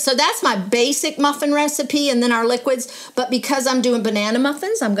 So that's my basic muffin recipe, and then our liquids. But because I'm doing banana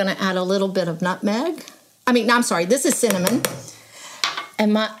muffins, I'm going to add a little bit of nutmeg. This is cinnamon.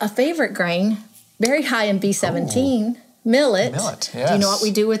 And a favorite grain, very high in B17, millet. Millet, yes. Do you know what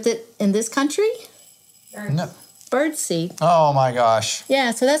we do with it in this country? No. Birdseed. Oh my gosh.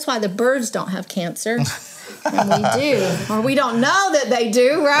 Yeah, so that's why the birds don't have cancer. And we do. Or we don't know that they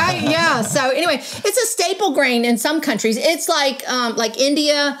do, right? Yeah. So anyway, it's a staple grain in some countries. It's like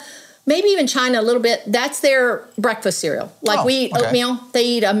India, maybe even China a little bit. That's their breakfast cereal. Like we eat oatmeal, they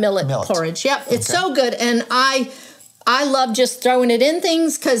eat a millet porridge. Yep, it's so good. And I love just throwing it in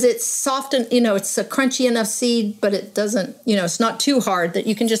things because it's soft and, it's a crunchy enough seed, but it doesn't, it's not too hard that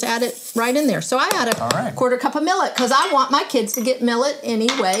you can just add it right in there. So I add a quarter cup of millet because I want my kids to get millet any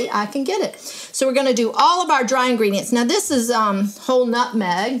way I can get it. So we're going to do all of our dry ingredients. Now this is whole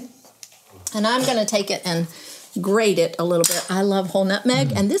nutmeg, and I'm going to take it and grate it a little bit. I love whole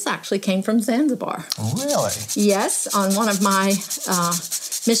nutmeg, and this actually came from Zanzibar. Really? Yes, on one of my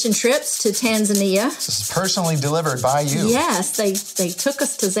mission trips to Tanzania. This is personally delivered by you. Yes, they took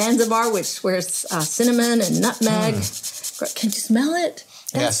us to Zanzibar, where's cinnamon and nutmeg. Can you smell it?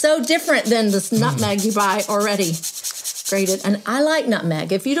 That's so different than this nutmeg you buy already grated. And I like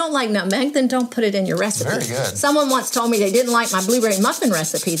nutmeg. If you don't like nutmeg, then don't put it in your recipe. Very good. Someone once told me they didn't like my blueberry muffin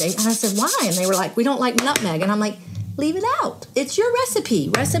recipe. And I said, why? And they were like, we don't like nutmeg. And I'm like, leave it out. It's your recipe.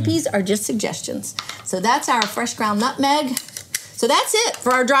 Recipes are just suggestions. So that's our fresh ground nutmeg. So that's it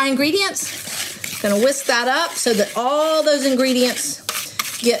for our dry ingredients. Gonna whisk that up so that all those ingredients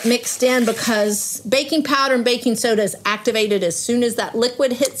get mixed in, because baking powder and baking soda is activated as soon as that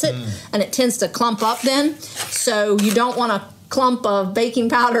liquid hits it, and it tends to clump up then. So you don't want a clump of baking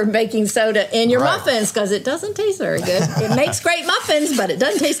powder and baking soda in your muffins because it doesn't taste very good. It makes great muffins, but it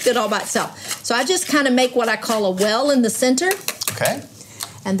doesn't taste good all by itself. So I just kind of make what I call a well in the center. Okay.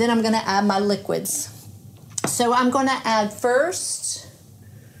 And then I'm going to add my liquids. So I'm going to add first,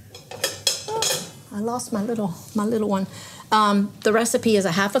 I lost my little one. The recipe is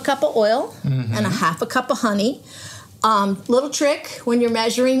a half a cup of oil and a half a cup of honey. Little trick when you're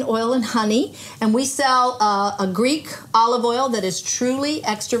measuring oil and honey, and we sell a Greek olive oil that is truly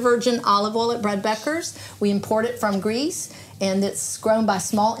extra virgin olive oil at Bread Becker's. We import it from Greece, and it's grown by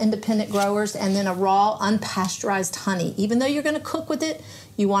small independent growers, and then a raw unpasteurized honey. Even though you're going to cook with it,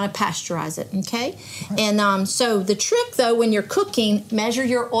 you want to pasteurize it, okay? And so the trick, though, when you're cooking, measure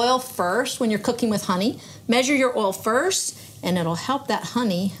your oil first. When you're cooking with honey, measure your oil first, and it'll help that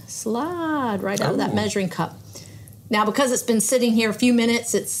honey slide right out of that measuring cup. Now, because it's been sitting here a few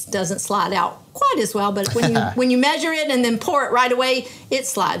minutes, it doesn't slide out quite as well, but when you measure it and then pour it right away, it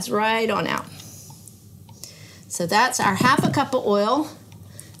slides right on out. So that's our half a cup of oil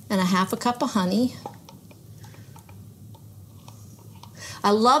and a half a cup of honey.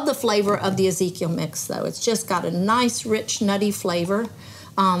 I love the flavor of the Ezekiel mix, though. It's just got a nice, rich, nutty flavor.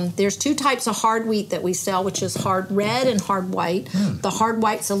 There's 2 types of hard wheat that we sell, which is hard red and hard white. The hard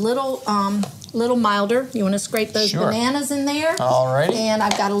white's a little milder. You want to scrape those bananas in there. Alrighty. And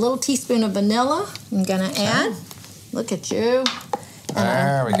I've got a little teaspoon of vanilla I'm going to add. Look at you.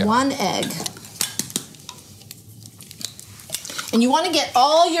 There we go. 1 egg. And you want to get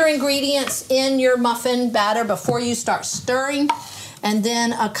all your ingredients in your muffin batter before you start stirring. And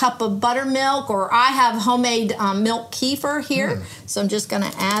then a cup of buttermilk, or I have homemade milk kefir here. So I'm just going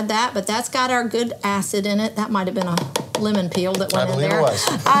to add that. But that's got our good acid in it. That might have been a lemon peel that went in there. I believe it was.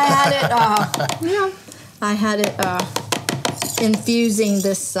 I had it infusing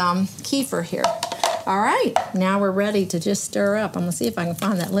this kefir here. All right, now we're ready to just stir up. I'm going to see if I can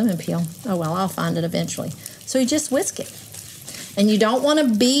find that lemon peel. Oh, well, I'll find it eventually. So you just whisk it. And you don't want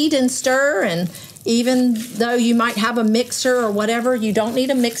to beat and stir, and even though you might have a mixer or whatever, you don't need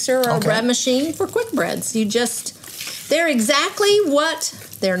a mixer or a bread machine for quick breads. They're exactly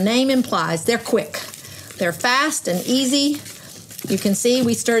what their name implies. They're quick. They're fast and easy. You can see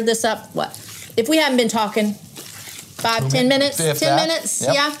we stirred this up, if we haven't been talking, 5, 10 minutes? 10 minutes,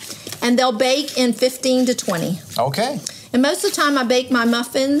 yeah. And they'll bake in 15 to 20. Okay. And most of the time I bake my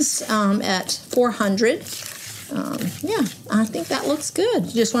muffins at 400. I think that looks good.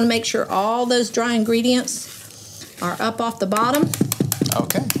 You just want to make sure all those dry ingredients are up off the bottom.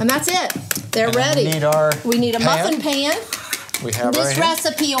 Okay. And that's it. They're ready. We need a muffin pan. We have this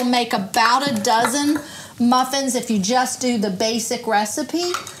recipe will make about a dozen muffins if you just do the basic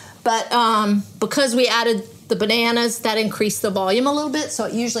recipe. But because we added the bananas, that increased the volume a little bit, so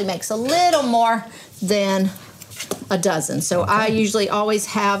it usually makes a little more than a dozen. So I usually always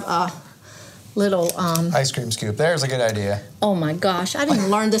have a little ice cream scoop. There's a good idea. Oh my gosh, I didn't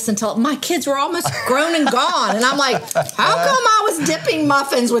learn this until my kids were almost grown and gone, and I'm like, how come I was dipping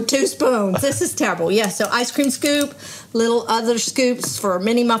muffins with 2 spoons? This is terrible. Yeah, so ice cream scoop, little other scoops for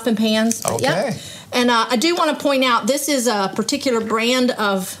mini muffin pans. Okay. Yep. And I do want to point out, this is a particular brand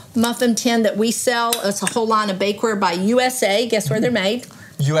of muffin tin that we sell. It's a whole line of bakeware by USA. Guess where they're made?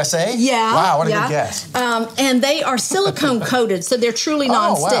 USA? Yeah. Wow, what a good guess. And they are silicone coated, so they're truly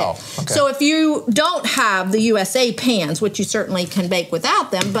non-stick. Wow. Okay. So if you don't have the USA pans, which you certainly can bake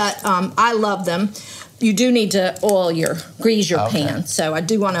without them, but I love them, you do need to grease your pan. So I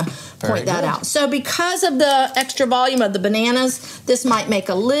do want to point that out. So because of the extra volume of the bananas, this might make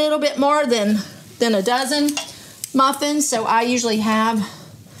a little bit more than a dozen muffins. So I usually have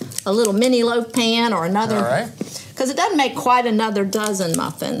a little mini loaf pan or another. All right. Because it doesn't make quite another dozen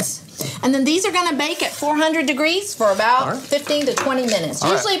muffins. And then these are going to bake at 400 degrees for about 15 to 20 minutes.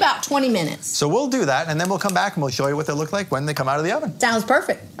 Usually about 20 minutes. So we'll do that, and then we'll come back and we'll show you what they look like when they come out of the oven. Sounds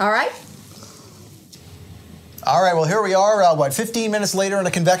perfect. All right. All right, well, here we are, 15 minutes later in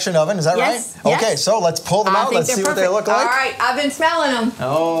a convection oven. Is that right? Yes. Okay, so let's pull them out. Let's see what they look like. All right, I've been smelling them.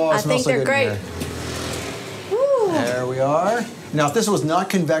 Oh, I think they're great. There we are. Now, if this was not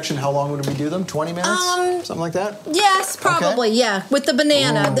convection, how long would we do them? 20 minutes? Something like that? Yes, probably, yeah. With the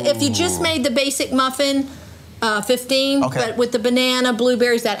banana. Ooh. If you just made the basic muffin, 15. Okay. But with the banana,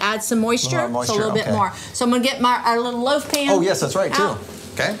 blueberries, that adds some moisture. So a little bit more. So I'm going to get our little loaf pan. Oh, yes, that's right, too.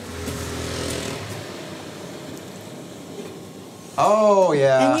 Okay. Oh,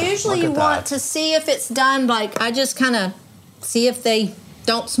 yeah. And usually you want to see if it's done, I just kind of see if they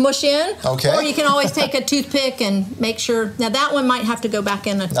don't smush in. Okay. Or you can always take a toothpick and make sure. Now, that one might have to go back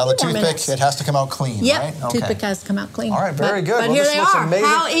in a few more minutes. Now, the toothpick, it has to come out clean, right? Yep, toothpick has to come out clean. All right, very good. But here they are. Amazing.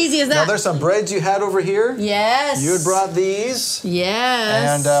 How easy is that? Now, there's some breads you had over here. Yes. You had brought these.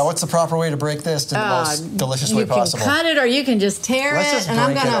 Yes. And what's the proper way to break this in the most delicious way possible? You can cut it or you can just tear Let's it. just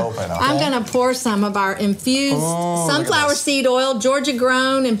break it open, okay? I'm going to pour some of our infused sunflower seed oil, Georgia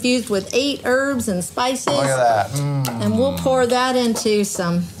grown, infused with 8 herbs and spices. Look at that. And we'll pour that into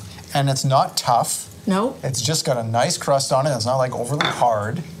some. And it's not tough. Nope. It's just got a nice crust on it. It's not overly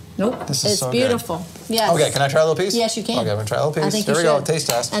hard. Nope. This is so beautiful. Good. Yes. Okay, can I try a little piece? Yes, you can. Okay, I'm going to try a little piece. I think Here we go, taste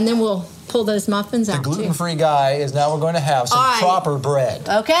test. And then we'll pull those muffins out, The gluten-free guy is now we're going to have some proper bread.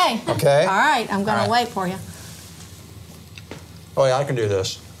 Okay. Okay. All right, I'm going to wait for you. Oh, yeah, I can do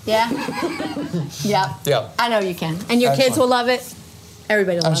this. Yeah? Yeah. Yeah. I know you can. And your kids will love it.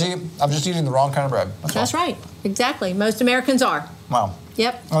 Everybody will love it. I'm just eating the wrong kind of bread. That's right. Exactly. Most Americans are. Wow.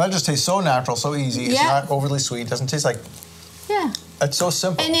 Yep. Well, that just tastes so natural, so easy. It's not overly sweet. It doesn't taste like... Yeah. It's so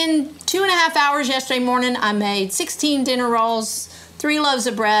simple. And in 2.5 hours yesterday morning, I made 16 dinner rolls, 3 loaves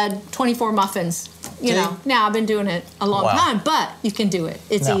of bread, 24 muffins. you know. Now, I've been doing it a long time, but you can do it.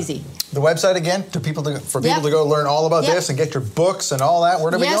 It's easy. The website again, for people to go learn all about this and get your books and all that, where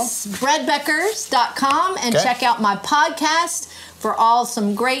do we go? Yes, breadbeckers.com, and check out my podcast for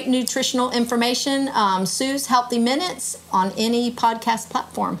some great nutritional information. Sue's Healthy Minutes on any podcast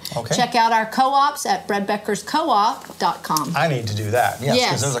platform. Okay. Check out our co-ops at breadbeckerscoop.com. I need to do that. Yes,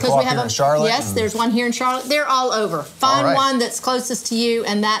 because there's a co-op here in Charlotte. Yes, there's one here in Charlotte. They're all over. Find one that's closest to you,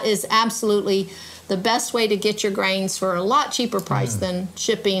 and that is absolutely the best way to get your grains for a lot cheaper price than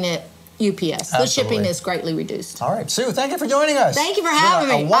shipping it UPS. The shipping is greatly reduced. All right, Sue, thank you for joining us. Thank you for having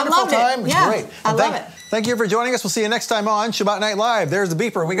me. A wonderful time. Yeah, great. I love it. Thank you for joining us. We'll see you next time on Shabbat Night Live. There's the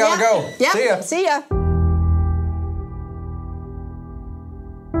beeper. We gotta go. Yep. See ya. See ya.